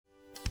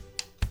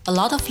A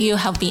lot of you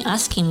have been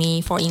asking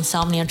me for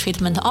insomnia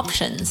treatment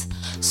options,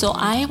 so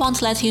I want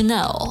to let you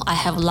know I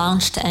have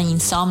launched an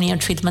insomnia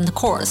treatment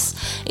course.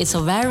 It's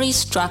a very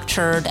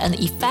structured and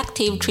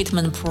effective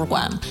treatment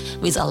program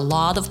with a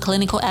lot of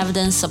clinical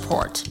evidence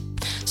support.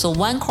 So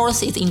one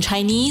course is in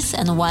Chinese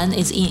and one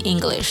is in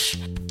English.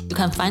 You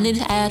can find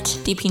it at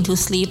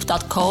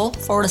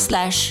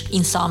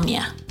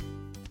deepintosleep.co/insomnia.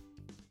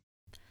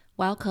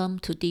 Welcome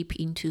to Deep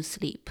Into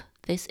Sleep.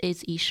 This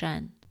is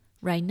Yishan.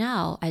 Right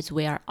now, as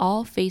we are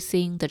all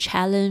facing the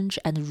challenge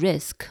and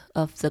risk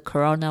of the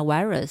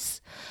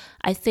coronavirus,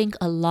 I think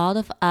a lot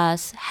of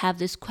us have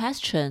this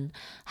question,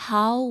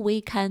 how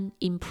we can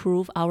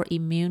improve our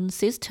immune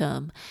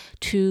system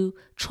to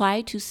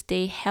try to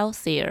stay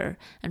healthier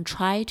and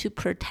try to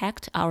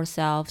protect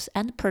ourselves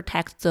and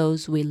protect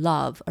those we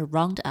love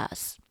around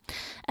us.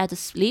 As a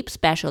sleep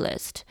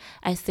specialist,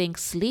 I think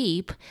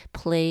sleep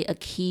plays a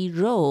key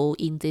role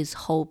in this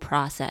whole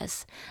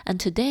process. And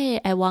today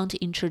I want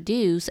to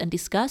introduce and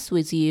discuss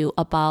with you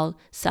about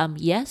some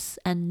yes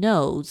and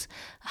no's,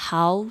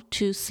 how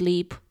to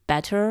sleep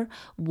better,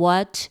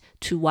 what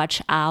to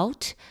watch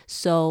out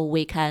so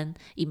we can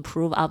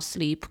improve our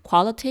sleep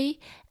quality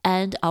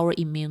and our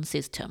immune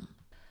system.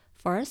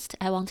 First,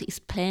 I want to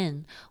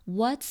explain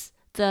what's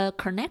the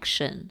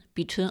connection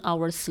between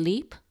our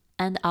sleep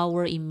and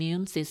our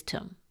immune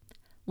system.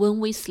 When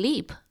we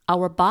sleep,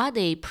 our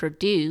body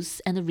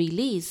produces and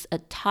releases a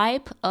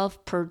type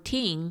of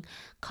protein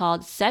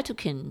called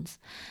cytokines,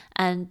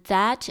 and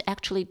that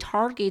actually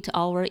target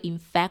our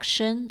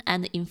infection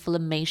and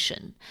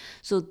inflammation.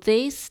 So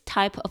this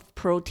type of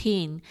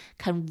protein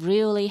can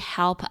really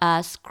help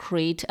us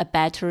create a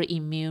better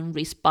immune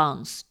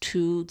response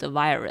to the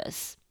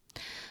virus.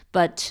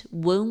 But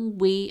when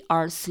we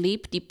are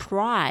sleep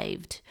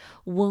deprived,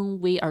 when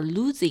we are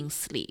losing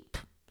sleep,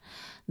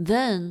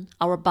 then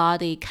our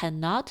body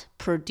cannot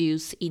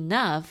produce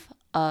enough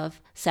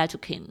of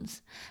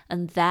cytokines,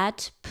 and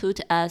that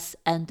put us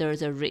under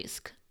the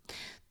risk.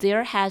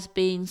 There has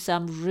been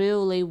some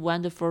really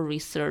wonderful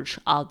research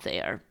out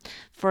there.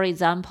 For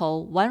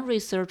example, one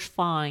research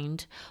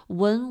found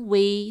when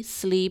we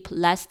sleep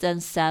less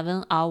than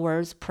 7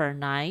 hours per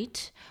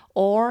night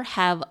or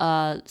have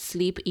a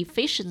sleep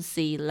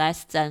efficiency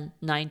less than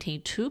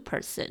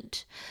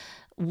 92%,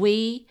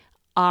 we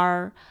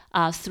are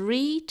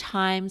 3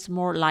 times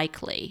more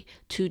likely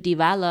to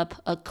develop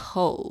a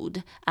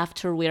cold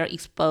after we are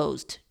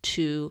exposed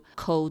to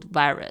cold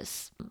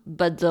virus.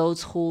 But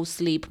those who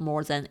sleep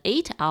more than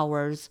 8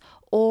 hours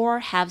or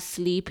have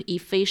sleep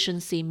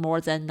efficiency more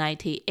than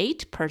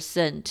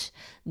 98%,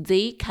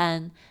 they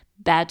can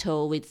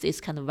battle with this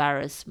kind of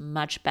virus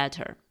much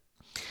better.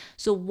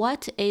 So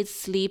what is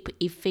sleep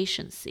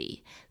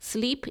efficiency?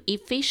 Sleep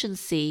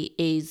efficiency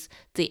is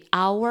the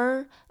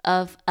hour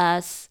of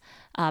us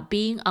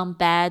being on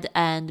bed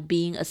and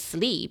being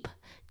asleep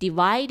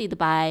divided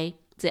by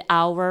the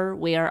hour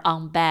we are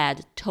on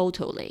bed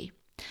totally.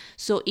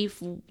 So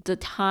if the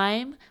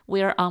time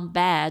we are on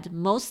bed,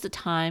 most of the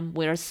time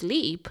we're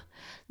asleep,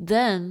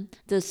 then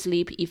the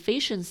sleep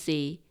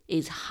efficiency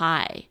is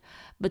high.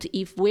 But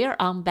if we're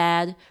on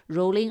bed,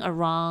 rolling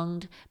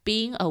around,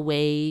 being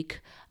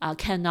awake,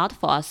 cannot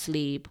fall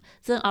asleep,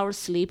 then our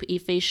sleep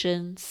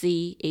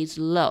efficiency is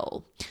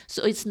low.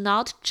 So it's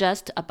not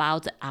just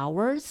about the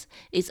hours,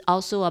 it's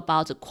also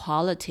about the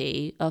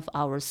quality of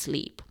our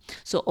sleep.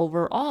 So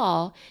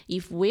overall,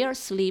 if we are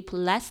sleep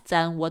less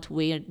than what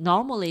we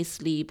normally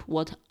sleep,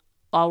 what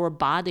our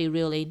body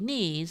really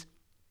needs,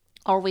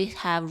 or we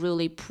have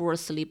really poor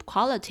sleep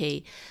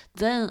quality,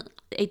 then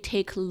it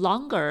takes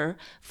longer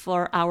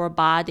for our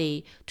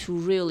body to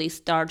really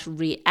start to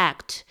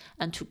react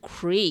and to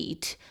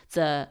create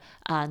the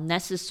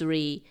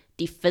necessary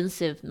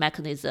defensive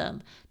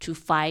mechanism to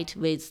fight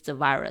with the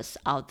virus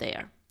out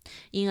there.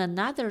 In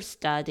another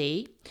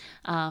study,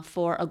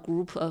 for a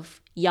group of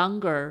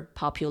younger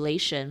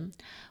population,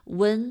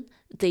 when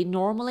they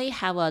normally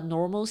have a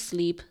normal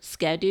sleep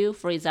schedule,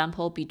 for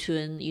example,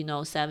 between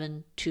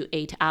 7 to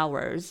 8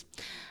 hours,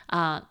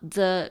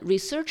 the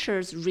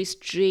researchers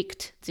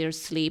restrict their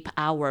sleep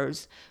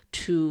hours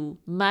to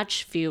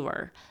much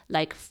fewer,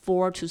 like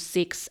 4 to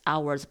 6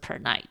 hours per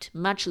night,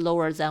 much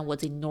lower than what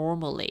they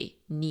normally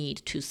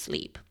need to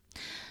sleep.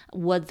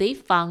 What they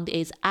found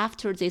is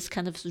after this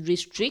kind of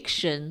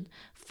restriction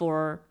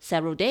for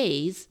several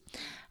days,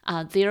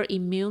 their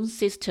immune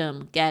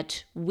system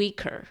get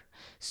weaker.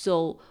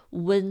 So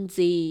when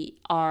they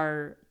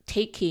are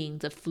taking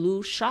the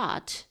flu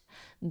shot,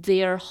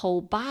 their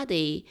whole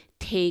body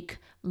take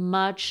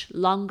much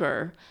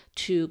longer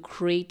to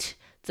create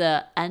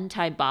the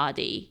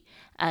antibody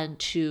and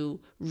to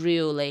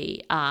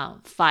really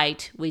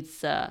fight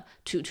with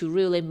to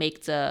really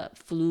make the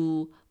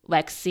flu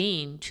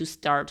vaccine to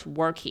start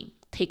working.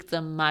 Take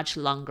them much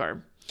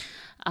longer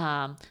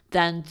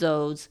than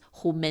those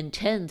who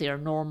maintain their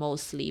normal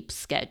sleep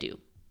schedule.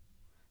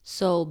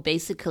 So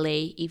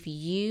basically, if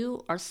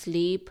you are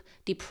sleep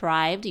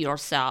deprived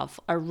yourself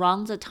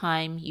around the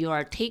time you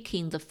are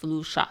taking the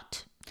flu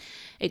shot,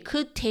 It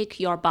could take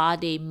your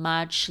body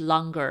much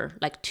longer,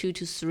 like 2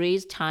 to 3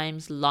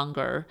 times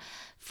longer,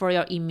 for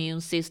your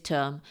immune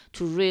system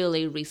to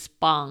really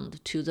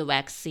respond to the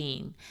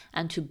vaccine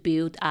and to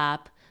build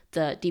up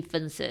the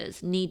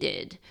defenses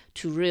needed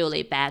to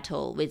really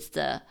battle with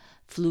the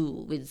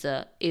flu, with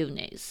the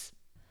illness.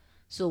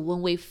 So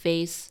when we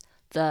face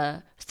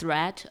the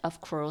threat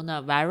of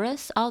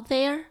coronavirus out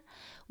there,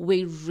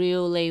 we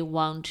really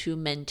want to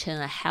maintain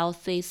a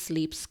healthy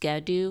sleep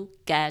schedule,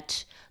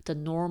 get the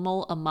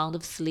normal amount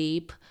of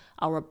sleep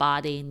our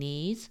body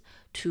needs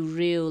to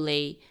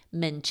really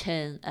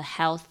maintain a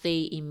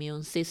healthy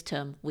immune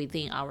system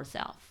within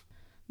ourselves.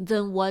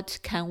 Then what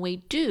can we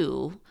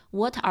do?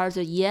 What are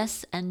the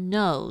yes and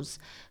no's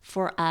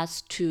for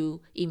us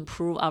to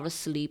improve our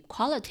sleep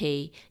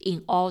quality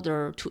in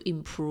order to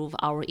improve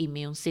our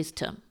immune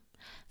system?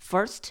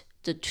 First,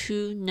 the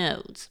 2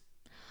 no's.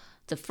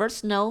 The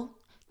first no,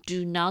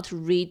 do not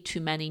read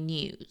too many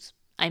news.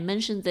 I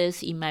mentioned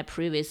this in my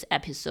previous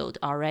episode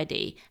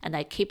already, and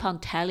I keep on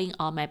telling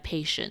all my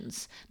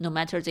patients, no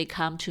matter they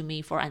come to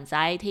me for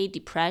anxiety,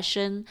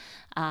 depression,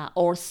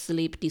 or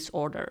sleep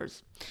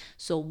disorders.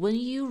 So when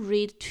you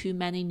read too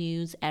many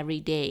news every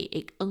day,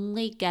 it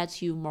only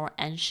gets you more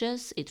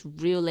anxious. It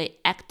really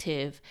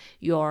active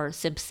your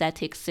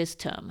sympathetic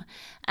system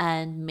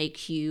and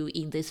make you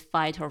in this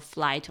fight or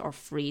flight or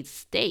freeze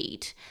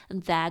state.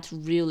 And that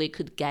really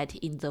could get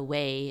in the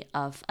way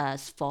of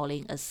us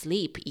falling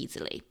asleep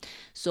easily.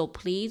 So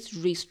please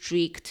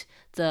restrict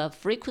the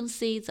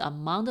frequency, the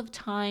amount of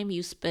time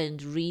you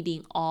spend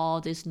reading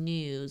all this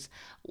news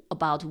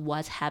about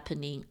what's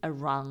happening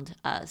around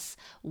us,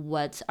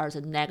 what are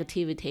the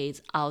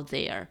negativities out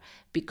there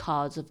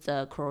because of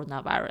the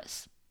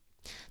coronavirus.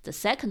 The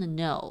second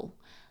no,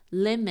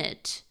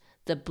 limit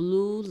the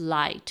blue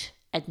light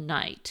at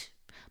night.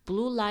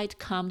 Blue light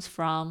comes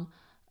from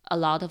a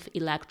lot of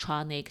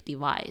electronic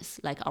device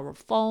like our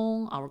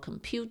phone, our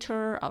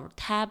computer, our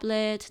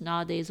tablet.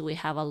 Nowadays we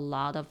have a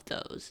lot of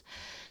those.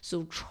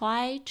 So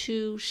try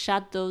to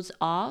shut those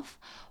off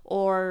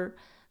or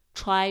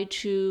try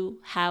to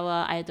have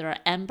either an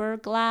amber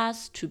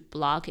glass to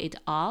block it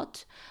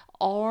out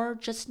or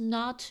just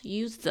not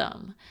use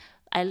them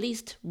at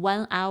least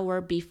 1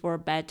 hour before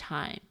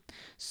bedtime.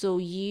 So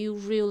you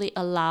really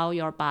allow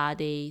your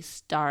body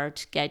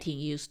start getting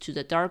used to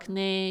the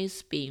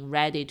darkness, being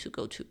ready to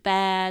go to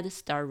bed,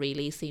 start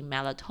releasing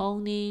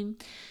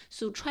melatonin.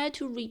 So try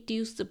to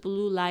reduce the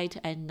blue light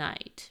at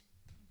night.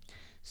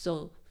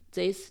 So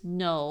this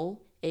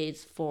no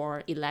is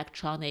for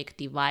electronic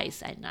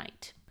device at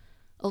night.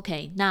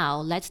 Okay, now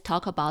let's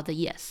talk about the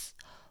yes.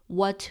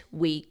 What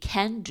we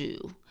can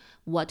do,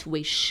 what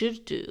we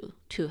should do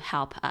to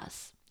help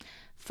us.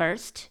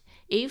 First,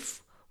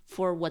 if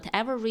for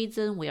whatever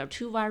reason we are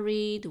too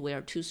worried, we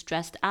are too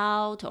stressed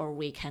out, or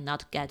we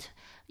cannot get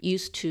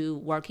used to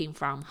working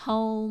from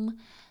home,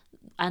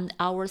 and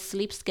our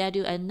sleep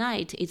schedule at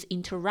night is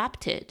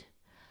interrupted,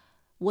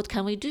 what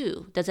can we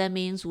do? Does that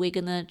mean we're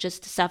gonna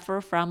just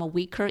suffer from a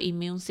weaker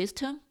immune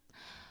system?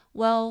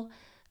 Well,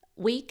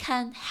 we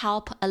can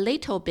help a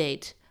little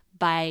bit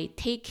by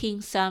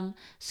taking some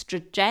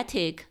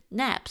strategic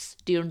naps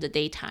during the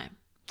daytime.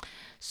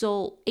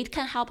 So it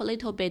can help a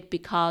little bit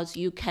because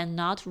you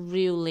cannot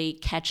really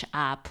catch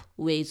up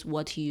with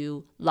what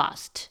you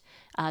lost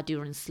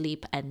during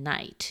sleep at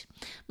night.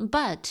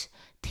 But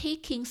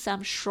taking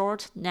some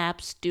short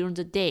naps during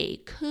the day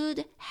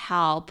could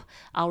help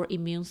our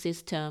immune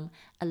system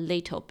a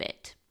little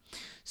bit.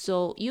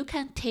 So you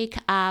can take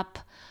up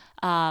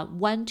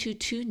 1 to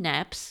 2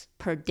 naps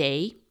per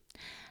day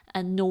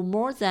and no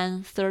more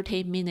than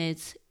 30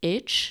 minutes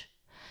each.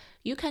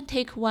 You can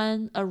take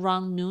one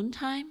around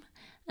noontime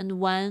and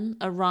one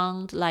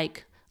around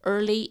like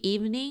early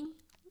evening,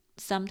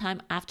 sometime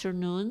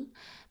afternoon,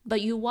 but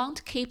you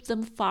won't keep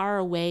them far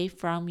away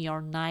from your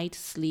night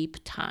sleep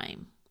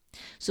time.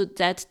 So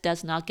that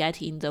does not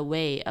get in the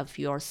way of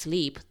your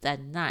sleep that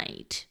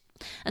night.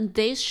 And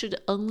this should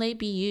only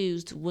be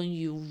used when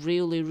you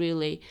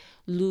really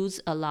lose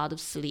a lot of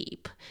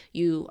sleep.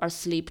 You are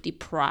sleep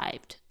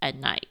deprived at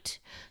night.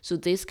 So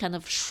this kind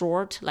of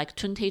short, like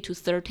 20 to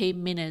 30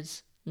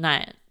 minutes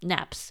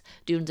naps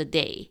during the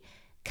day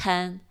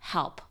can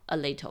help a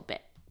little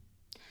bit.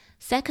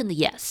 Second,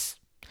 yes,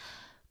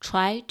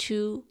 try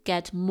to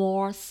get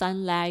more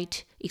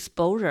sunlight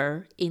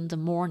exposure in the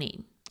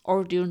morning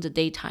or during the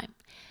daytime.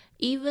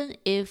 Even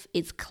if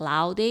it's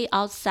cloudy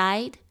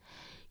outside,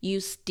 you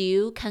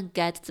still can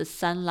get the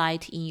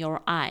sunlight in your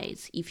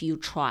eyes if you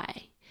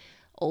try.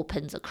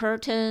 Open the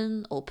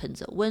curtain, open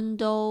the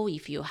window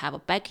if you have a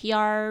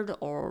backyard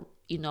or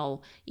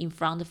in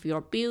front of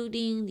your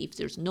building, if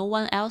there's no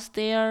one else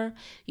there,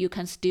 you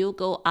can still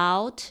go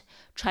out,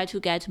 try to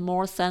get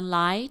more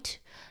sunlight,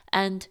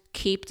 and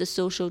keep the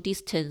social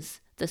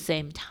distance the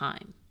same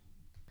time.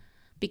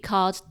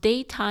 Because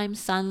daytime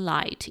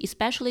sunlight,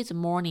 especially the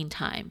morning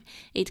time,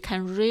 it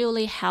can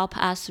really help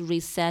us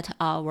reset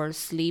our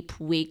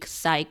sleep-wake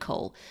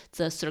cycle,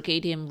 the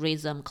circadian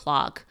rhythm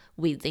clock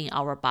within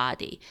our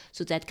body.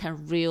 So that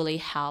can really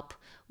help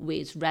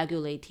with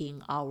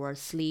regulating our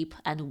sleep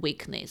and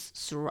wakefulness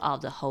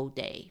throughout the whole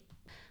day.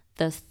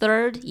 The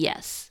third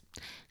yes,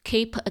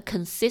 keep a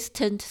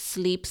consistent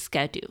sleep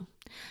schedule.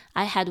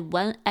 I had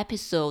one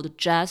episode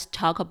just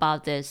talk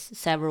about this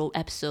several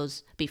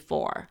episodes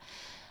before.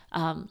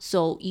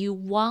 So you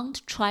want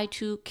to try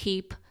to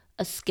keep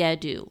a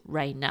schedule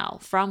right now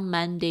from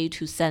Monday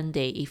to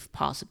Sunday if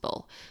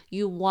possible.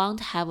 You want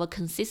to have a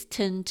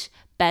consistent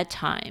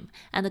bedtime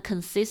and a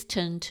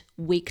consistent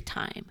wake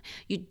time.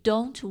 You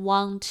don't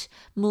want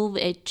move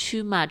it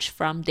too much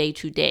from day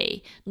to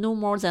day, no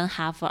more than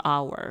half an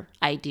hour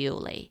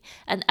ideally.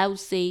 And I would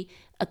say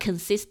a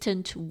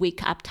consistent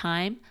wake up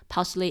time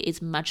possibly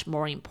is much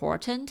more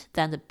important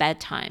than the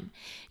bedtime.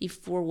 If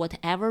for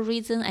whatever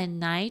reason at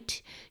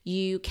night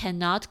you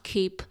cannot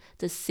keep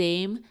the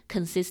same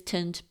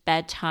consistent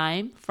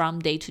bedtime from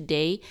day to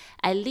day,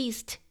 at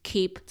least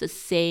keep the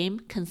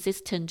same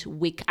consistent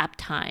wake up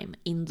time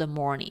in the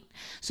morning.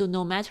 So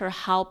no matter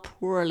how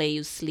poorly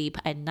you sleep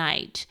at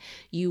night,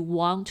 you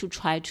want to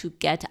try to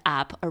get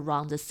up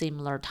around the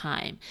similar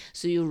time.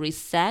 So you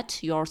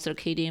reset your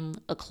circadian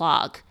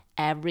clock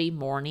every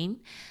morning,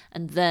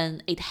 and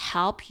then it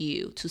helps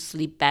you to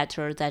sleep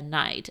better that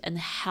night and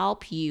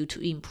help you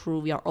to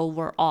improve your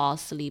overall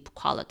sleep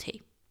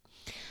quality.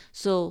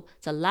 So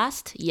the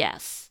last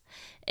yes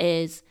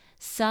is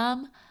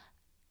some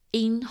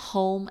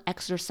in-home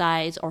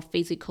exercise or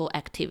physical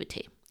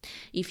activity.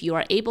 If you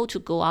are able to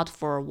go out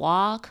for a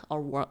walk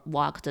or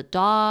walk the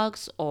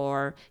dogs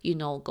or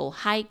go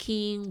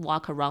hiking,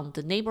 walk around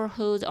the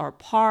neighborhood or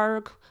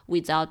park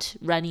without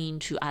running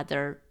into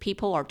other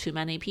people or too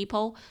many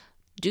people,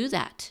 do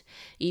that.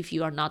 If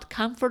you are not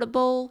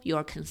comfortable, you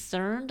are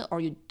concerned,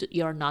 or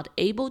you're not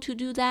able to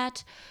do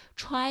that,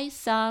 try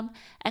some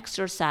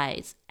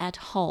exercise at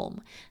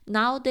home.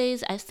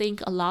 Nowadays, I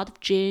think a lot of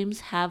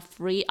gyms have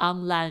free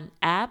online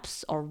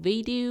apps or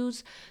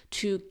videos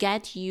to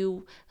get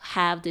you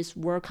have this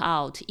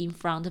workout in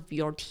front of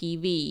your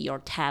TV, your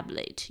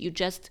tablet. You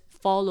just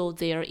follow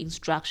their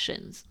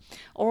instructions.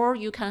 Or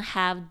you can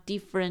have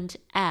different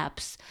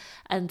apps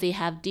and they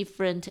have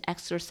different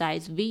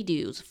exercise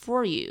videos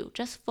for you.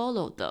 Just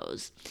follow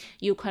those.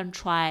 You can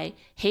try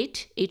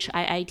HIIT,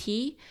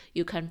 H-I-I-T.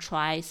 You can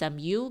try some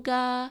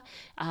yoga.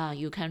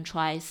 You can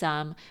try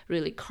some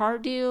really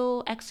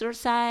cardio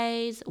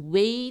exercise,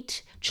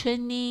 weight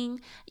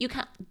training. You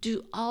can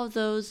do all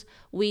those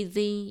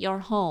within your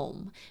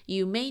home.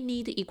 You may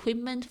need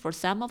equipment for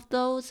some of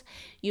those.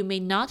 You may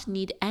not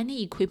need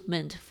any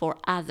equipment for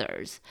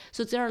others.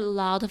 So there are a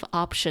lot of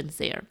options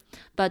there.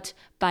 But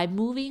by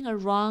moving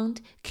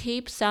around,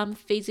 keep some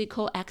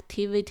physical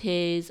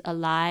activities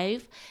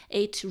alive,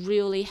 it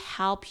really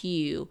helps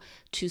you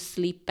to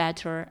sleep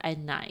better at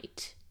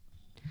night.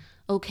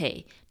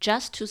 Okay,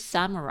 just to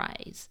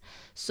summarize.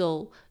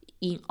 So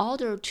in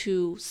order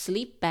to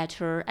sleep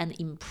better and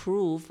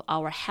improve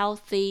our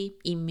healthy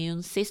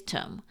immune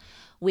system,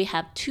 we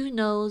have 2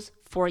 no's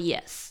for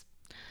yes.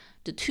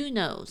 The 2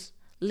 no's: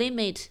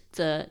 limit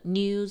the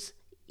news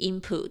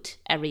input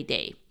every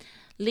day.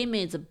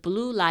 Limit the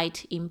blue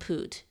light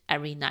input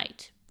every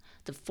night.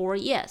 The 4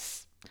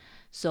 yes.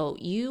 So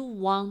you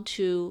want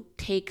to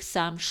take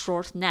some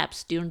short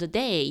naps during the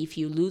day if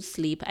you lose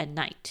sleep at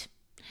night.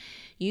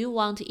 You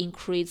want to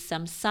increase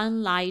some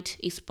sunlight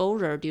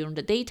exposure during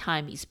the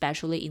daytime,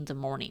 especially in the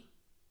morning.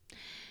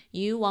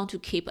 You want to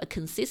keep a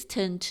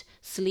consistent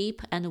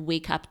sleep and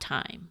wake up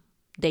time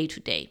day to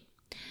day.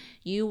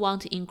 You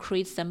want to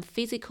increase some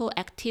physical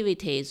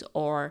activities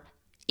or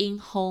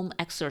in-home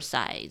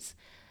exercise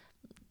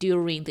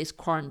during this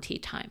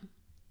quarantine time.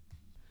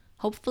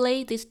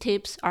 Hopefully, these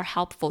tips are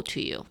helpful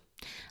to you.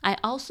 I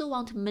also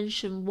want to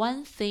mention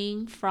one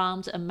thing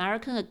from the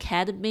American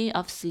Academy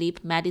of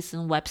Sleep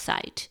Medicine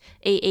website,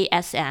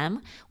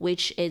 AASM,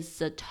 which is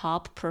the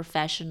top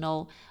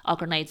professional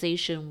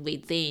organization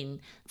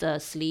within the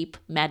sleep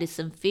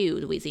medicine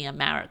field within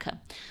America.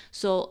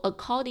 So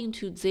according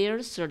to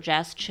their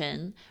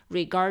suggestion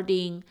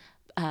regarding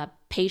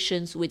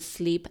patients with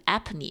sleep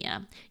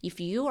apnea, if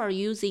you are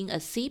using a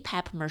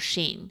CPAP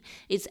machine,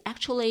 it's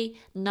actually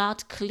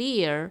not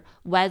clear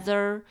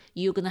whether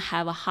you're going to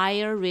have a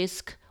higher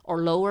risk or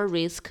lower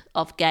risk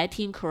of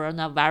getting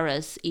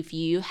coronavirus if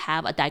you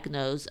have a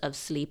diagnosis of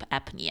sleep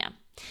apnea.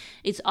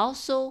 It's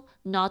also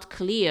not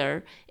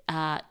clear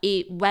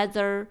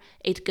whether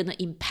it's going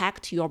to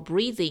impact your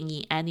breathing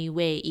in any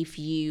way if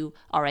you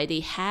already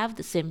have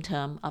the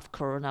symptom of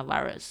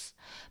coronavirus.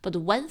 But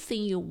one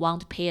thing you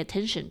want to pay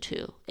attention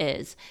to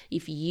is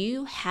if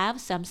you have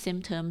some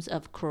symptoms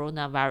of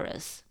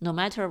coronavirus, no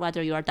matter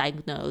whether you are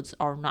diagnosed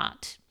or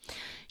not,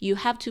 you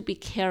have to be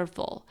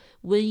careful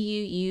when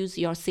you use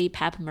your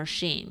CPAP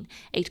machine.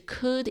 It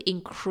could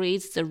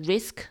increase the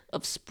risk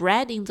of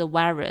spreading the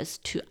virus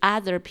to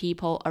other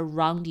people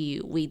around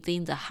you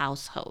within the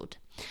household.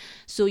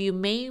 So you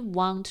may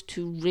want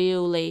to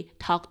really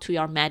talk to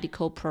your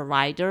medical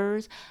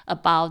providers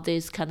about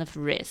this kind of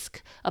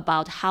risk,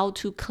 about how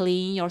to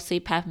clean your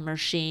CPAP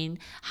machine,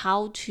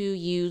 how to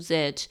use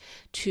it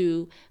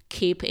to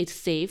keep it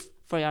safe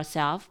for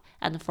yourself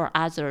and for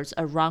others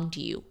around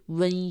you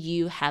when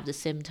you have the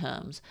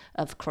symptoms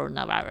of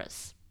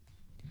coronavirus.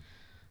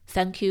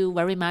 Thank you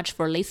very much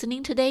for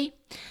listening today,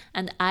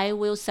 and I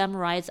will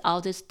summarize all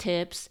these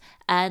tips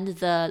and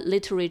the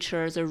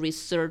literature, the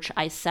research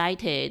I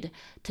cited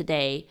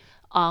today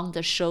on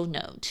the show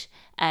note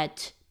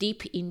at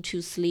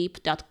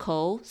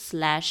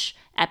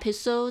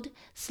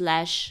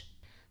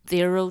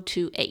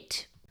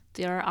deepintosleep.co/episode/028.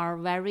 There are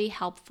very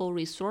helpful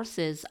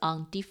resources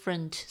on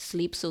different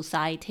sleep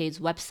societies'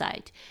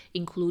 website,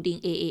 including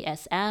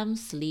AASM,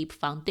 Sleep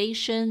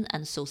Foundation,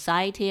 and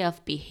Society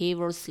of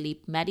Behavioral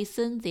Sleep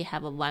Medicine. They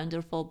have a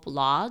wonderful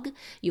blog.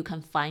 You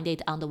can find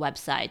it on the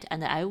website,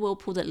 and I will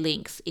put the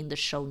links in the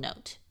show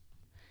note.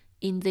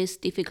 In this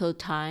difficult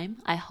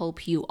time, I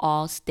hope you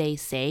all stay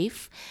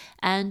safe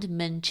and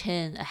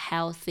maintain a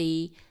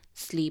healthy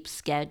sleep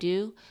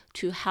schedule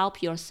to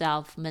help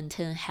yourself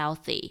maintain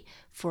healthy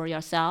for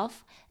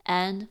yourself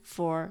and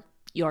for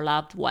your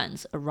loved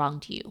ones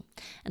around you.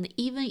 And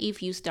even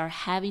if you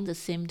start having the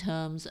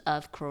symptoms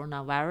of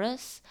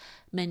coronavirus,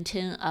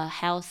 maintain a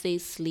healthy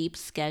sleep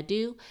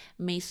schedule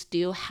may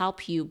still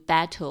help you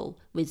battle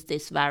with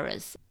this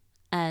virus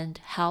and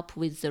help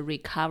with the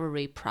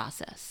recovery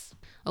process.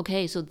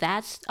 Okay, so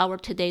that's our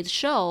today's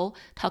show.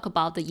 Talk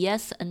about the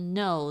yes and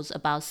no's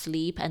about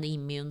sleep and the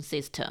immune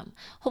system.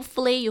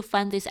 Hopefully you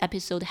find this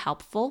episode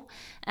helpful.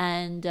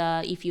 And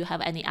if you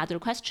have any other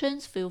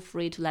questions, feel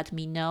free to let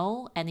me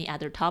know. Any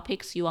other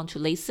topics you want to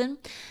listen.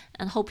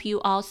 And hope you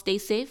all stay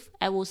safe.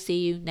 I will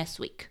see you next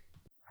week.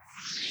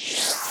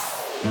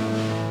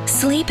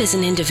 Sleep is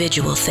an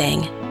individual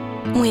thing.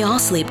 We all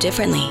sleep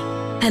differently.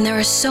 And there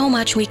is so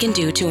much we can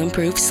do to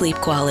improve sleep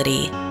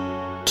quality.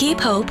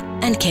 Keep hope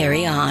and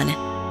carry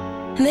on.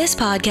 This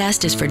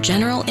podcast is for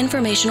general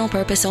informational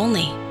purpose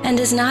only and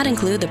does not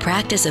include the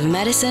practice of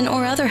medicine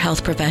or other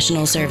health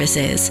professional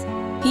services.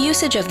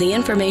 Usage of the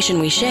information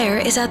we share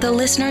is at the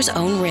listener's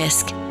own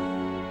risk,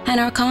 and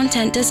our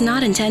content does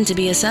not intend to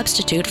be a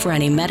substitute for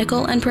any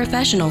medical and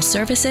professional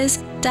services,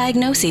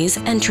 diagnoses,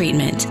 and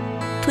treatment.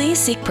 Please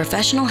seek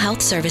professional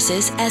health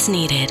services as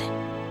needed.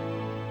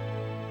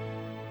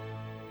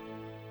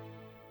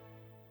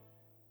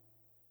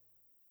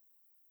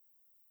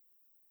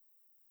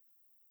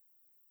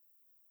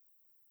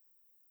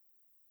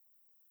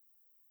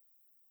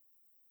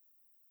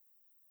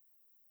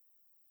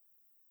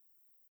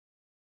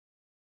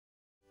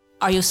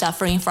 Are you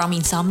suffering from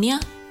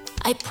insomnia?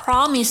 I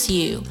promise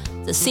you,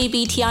 the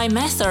CBTI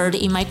method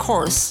in my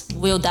course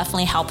will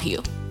definitely help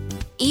you.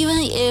 Even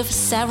if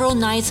several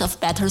nights of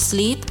better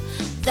sleep,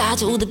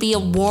 that would be a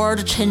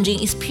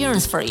world-changing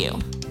experience for you.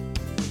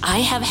 I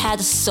have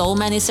had so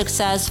many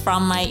success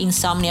from my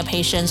insomnia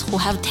patients who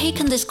have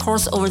taken this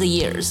course over the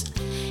years.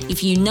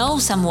 If you know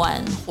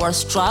someone who are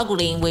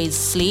struggling with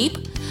sleep,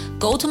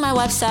 go to my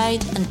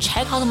website and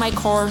check out my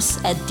course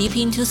at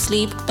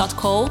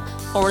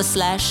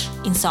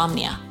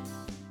deepintosleep.co/insomnia.